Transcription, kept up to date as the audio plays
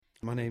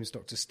My name is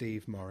Dr.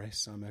 Steve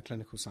Morris. I'm a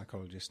clinical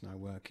psychologist and I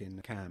work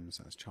in CAMS,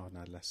 that's child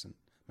and adolescent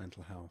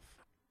mental health.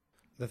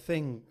 The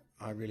thing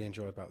I really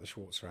enjoy about the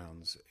Schwartz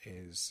rounds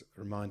is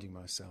reminding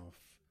myself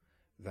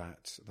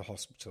that the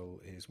hospital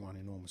is one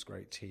enormous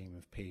great team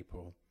of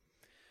people,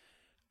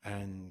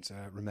 and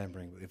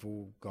remembering that they've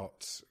all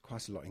got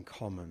quite a lot in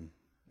common,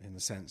 in the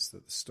sense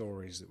that the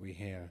stories that we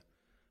hear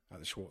at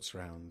the Schwartz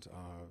round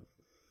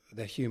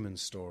they're human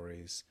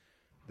stories.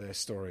 They're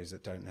stories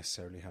that don't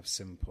necessarily have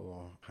simple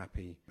or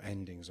happy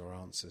endings or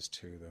answers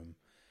to them.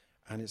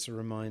 And it's a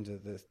reminder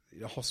that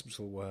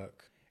hospital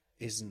work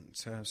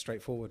isn't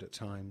straightforward at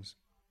times.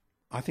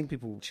 I think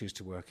people choose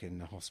to work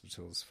in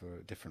hospitals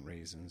for different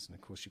reasons, and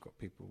of course you've got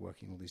people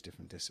working in all these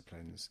different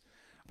disciplines.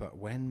 But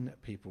when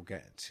people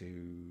get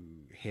to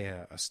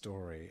hear a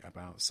story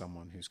about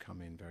someone who's come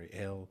in very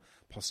ill,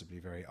 possibly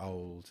very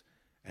old,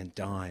 and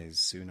dies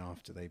soon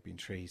after they've been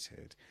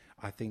treated,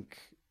 I think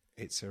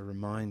it's a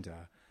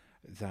reminder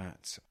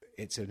that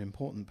it's an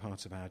important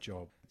part of our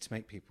job to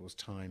make people's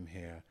time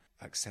here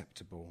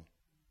acceptable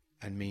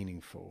and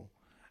meaningful.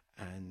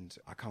 And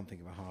I can't think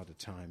of a harder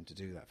time to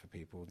do that for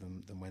people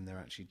than when they're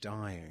actually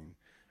dying.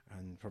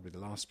 And probably the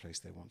last place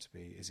they want to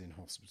be is in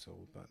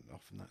hospital, but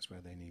often that's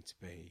where they need to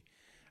be.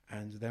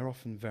 And they're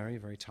often very,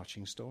 very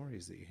touching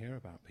stories that you hear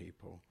about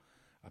people,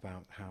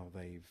 about how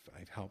they've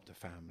helped a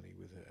family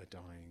with a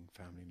dying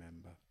family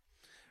member.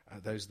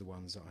 Those are the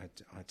ones that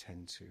I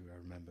tend to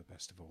remember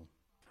best of all.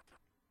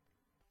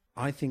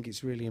 I think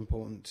it's really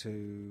important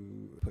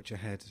to put your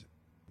head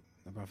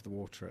above the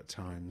water at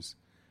times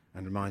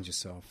and remind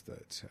yourself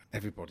that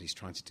everybody's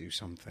trying to do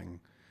something.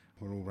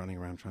 We're all running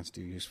around trying to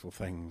do useful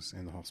things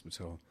in the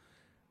hospital,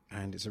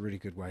 and it's a really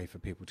good way for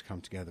people to come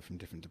together from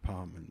different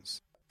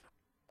departments.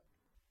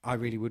 I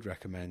really would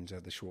recommend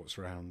the Schwartz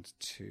round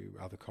to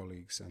other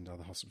colleagues and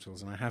other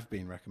hospitals, and I have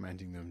been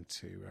recommending them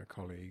to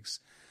colleagues.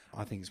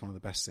 I think it's one of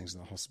the best things that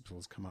the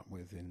hospital's come up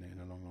with in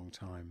a long, long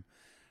time,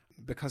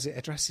 because it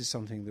addresses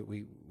something that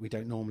we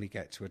don't normally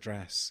get to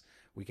address.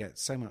 We get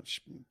so much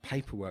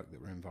paperwork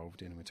that we're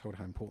involved in, and we're told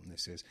how important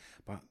this is,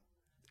 but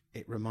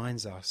it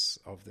reminds us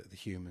of the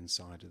human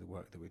side of the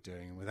work that we're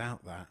doing, and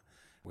without that,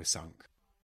 we're sunk.